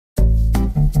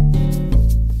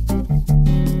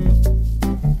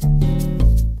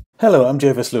Hello, I'm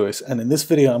JFS Lewis, and in this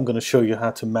video I'm going to show you how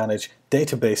to manage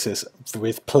databases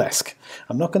with Plesk.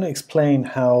 I'm not going to explain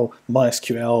how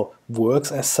MySQL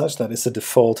works as such, that is the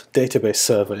default database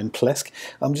server in Plesk.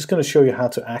 I'm just going to show you how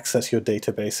to access your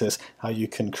databases, how you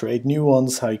can create new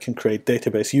ones, how you can create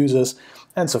database users,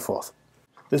 and so forth.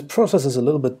 This process is a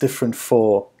little bit different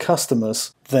for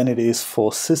customers than it is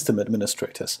for system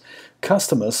administrators.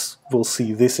 Customers will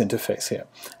see this interface here,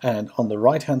 and on the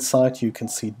right hand side you can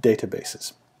see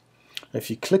databases. If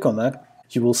you click on that,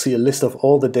 you will see a list of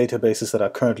all the databases that are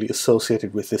currently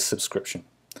associated with this subscription.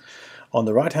 On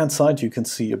the right hand side you can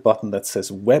see a button that says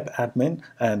MyAdmin,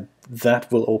 and that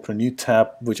will open a new tab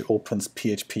which opens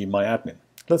phpMyAdmin.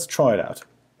 Let's try it out.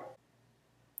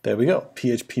 There we go,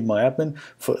 phpMyAdmin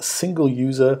for a single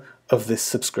user of this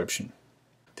subscription.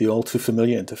 The all too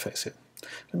familiar interface here.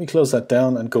 Let me close that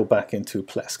down and go back into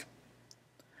Plesk.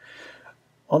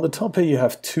 On the top here you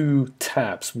have two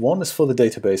tabs. One is for the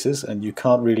databases, and you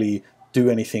can't really do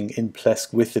anything in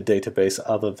Plesk with the database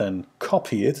other than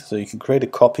copy it. So you can create a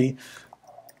copy.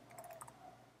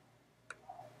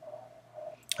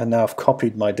 And now I've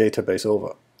copied my database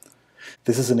over.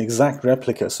 This is an exact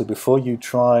replica, so before you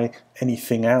try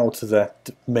anything out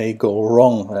that may go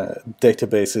wrong, direct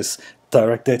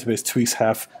database tweaks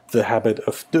have the habit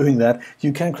of doing that.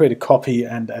 You can create a copy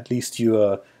and at least you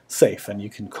are safe, and you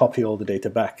can copy all the data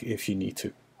back if you need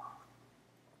to.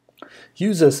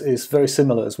 Users is very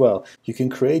similar as well. You can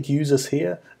create users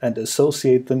here and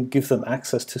associate them, give them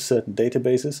access to certain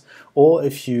databases, or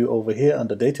if you over here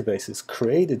under databases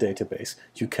create a database,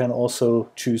 you can also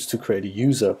choose to create a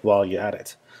user while you're at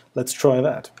it. Let's try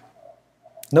that.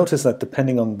 Notice that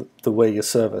depending on the way your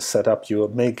server is set up, you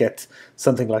may get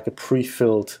something like a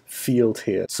pre-filled field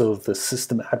here, so the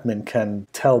system admin can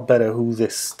tell better who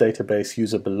this database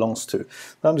user belongs to.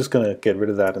 I'm just going to get rid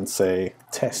of that and say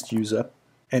test user.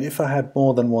 And if I had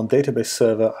more than one database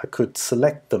server, I could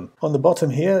select them. On the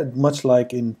bottom here, much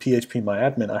like in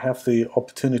phpMyAdmin, I have the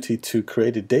opportunity to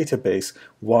create a database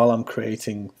while I'm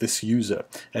creating this user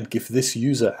and give this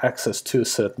user access to a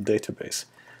certain database.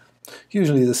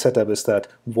 Usually the setup is that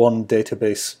one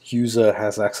database user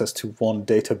has access to one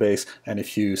database, and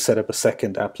if you set up a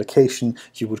second application,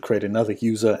 you would create another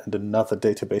user and another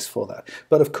database for that.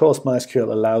 But of course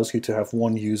MySQL allows you to have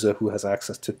one user who has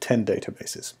access to 10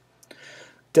 databases.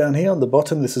 Down here on the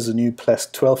bottom, this is a new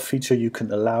Plesk 12 feature. You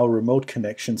can allow remote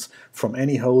connections from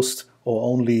any host, or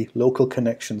only local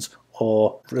connections,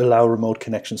 or allow remote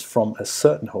connections from a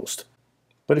certain host.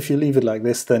 But if you leave it like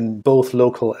this, then both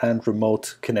local and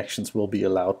remote connections will be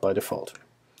allowed by default.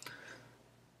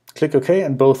 Click OK,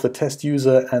 and both the test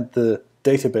user and the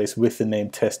database with the name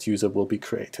test user will be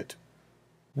created.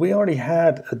 We already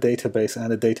had a database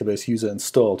and a database user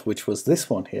installed, which was this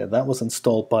one here. That was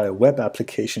installed by a web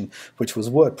application, which was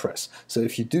WordPress. So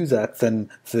if you do that, then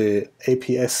the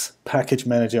APS package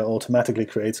manager automatically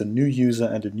creates a new user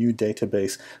and a new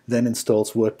database, then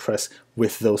installs WordPress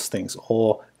with those things,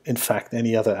 or in fact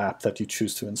any other app that you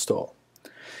choose to install.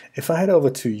 If I head over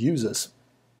to users,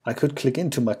 I could click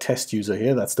into my test user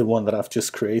here. That's the one that I've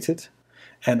just created,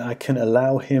 and I can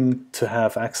allow him to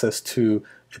have access to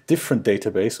a different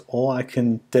database, or I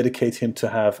can dedicate him to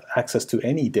have access to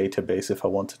any database if I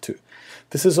wanted to.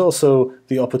 This is also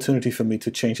the opportunity for me to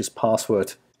change his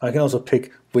password. I can also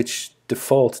pick which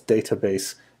default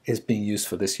database is being used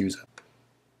for this user.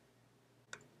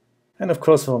 And of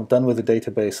course, if I'm done with the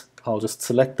database, I'll just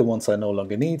select the ones I no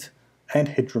longer need and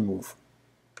hit remove.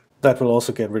 That will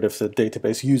also get rid of the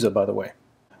database user, by the way.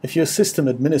 If you're a system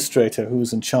administrator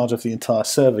who's in charge of the entire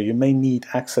server, you may need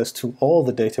access to all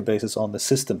the databases on the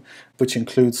system, which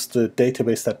includes the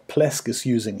database that Plesk is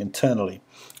using internally.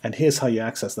 And here's how you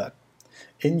access that.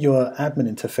 In your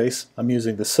admin interface, I'm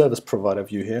using the service provider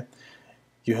view here,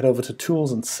 you head over to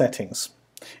Tools and Settings.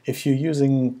 If you're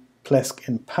using Plesk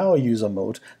in Power User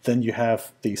mode, then you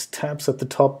have these tabs at the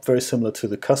top, very similar to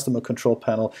the customer control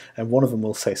panel, and one of them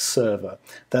will say Server.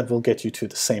 That will get you to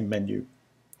the same menu.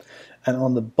 And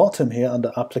on the bottom here,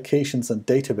 under Applications and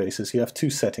Databases, you have two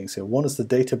settings here. One is the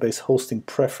database hosting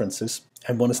preferences,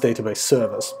 and one is database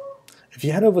servers. If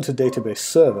you head over to database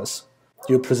servers,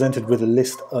 you're presented with a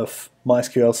list of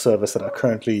MySQL servers that are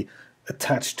currently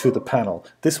attached to the panel.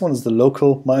 This one is the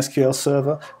local MySQL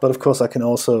server, but of course I can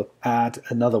also add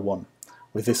another one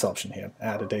with this option here,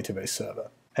 add a database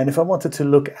server. And if I wanted to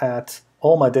look at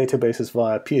all my databases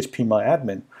via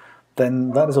phpMyAdmin, then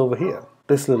that is over here.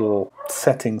 This little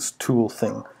settings tool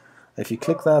thing. If you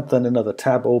click that, then another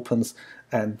tab opens,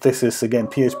 and this is again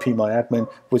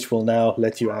phpMyAdmin, which will now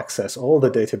let you access all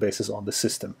the databases on the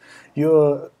system.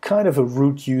 You're kind of a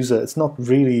root user. It's not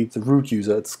really the root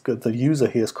user, it's the user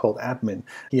here is called admin.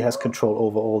 He has control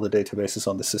over all the databases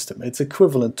on the system. It's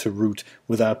equivalent to root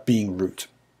without being root.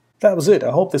 That was it. I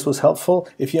hope this was helpful.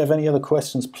 If you have any other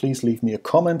questions, please leave me a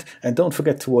comment, and don't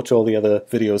forget to watch all the other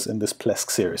videos in this Plesk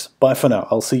series. Bye for now.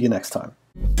 I'll see you next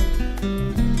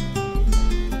time.